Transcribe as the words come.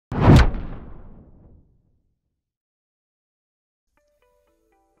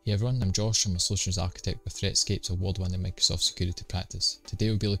Hey everyone, I'm Josh. I'm a solutions architect with ThreatScape's award-winning Microsoft security practice. Today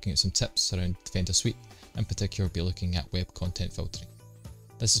we'll be looking at some tips around Defender Suite. In particular, we'll be looking at web content filtering.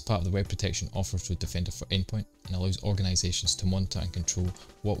 This is part of the web protection offered through Defender for Endpoint and allows organisations to monitor and control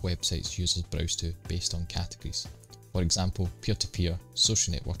what websites users browse to based on categories. For example, peer-to-peer,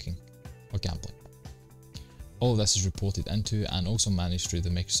 social networking, or gambling. All of this is reported into and also managed through the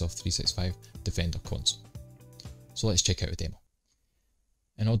Microsoft 365 Defender console. So let's check out a demo.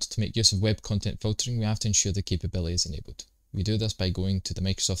 In order to make use of web content filtering, we have to ensure the capability is enabled. We do this by going to the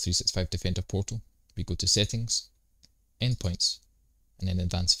Microsoft 365 Defender portal. We go to Settings, Endpoints, and then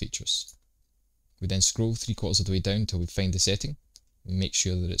Advanced Features. We then scroll 3/4 of the way down until we find the setting. We make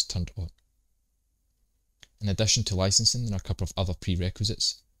sure that it's turned on. In addition to licensing, there are a couple of other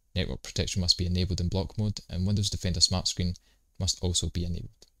prerequisites. Network protection must be enabled in block mode, and Windows Defender Smart Screen must also be enabled.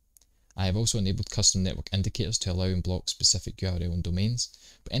 I have also enabled custom network indicators to allow and block specific URL and domains,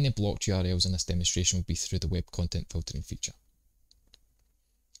 but any blocked URLs in this demonstration will be through the web content filtering feature.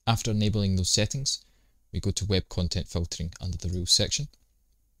 After enabling those settings, we go to web content filtering under the rules section,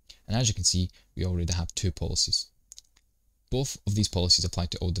 and as you can see, we already have two policies. Both of these policies apply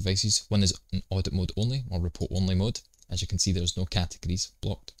to all devices. One is in audit mode only or report only mode. As you can see, there's no categories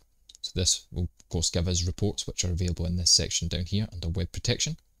blocked. So this will of course give us reports which are available in this section down here under web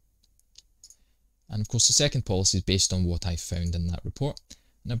protection. And of course the second policy is based on what I found in that report,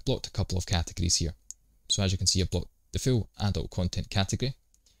 and I've blocked a couple of categories here. So as you can see, I've blocked the full adult content category,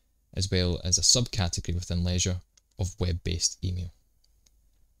 as well as a subcategory within leisure of web-based email.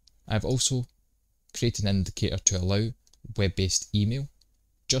 I've also created an indicator to allow web-based email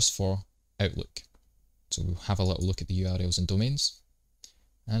just for Outlook. So we'll have a little look at the URLs and domains.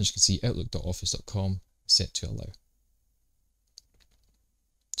 And as you can see, outlook.office.com is set to allow.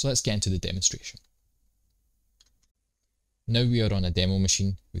 So let's get into the demonstration. Now we are on a demo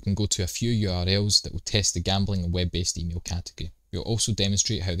machine, we can go to a few URLs that will test the gambling and web-based email category. We'll also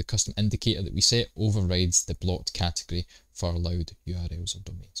demonstrate how the custom indicator that we set overrides the blocked category for allowed URLs or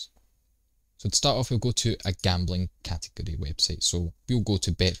domains. So to start off, we'll go to a gambling category website. So we'll go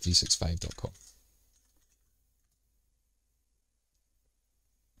to bet365.com.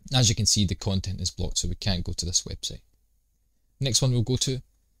 As you can see, the content is blocked, so we can't go to this website. Next one we'll go to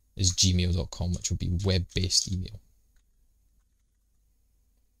is gmail.com, which will be web-based email.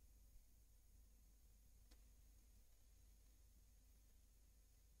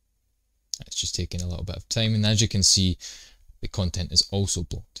 It's just taking a little bit of time, and as you can see, the content is also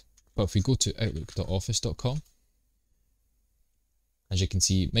blocked. But if we go to outlook.office.com, as you can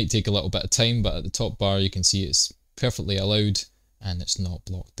see, it might take a little bit of time, but at the top bar you can see it's perfectly allowed and it's not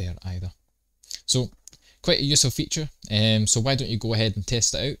blocked there either. So quite a useful feature, so why don't you go ahead and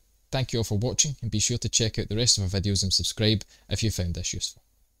test it out. Thank you all for watching, and be sure to check out the rest of our videos and subscribe if you found this useful.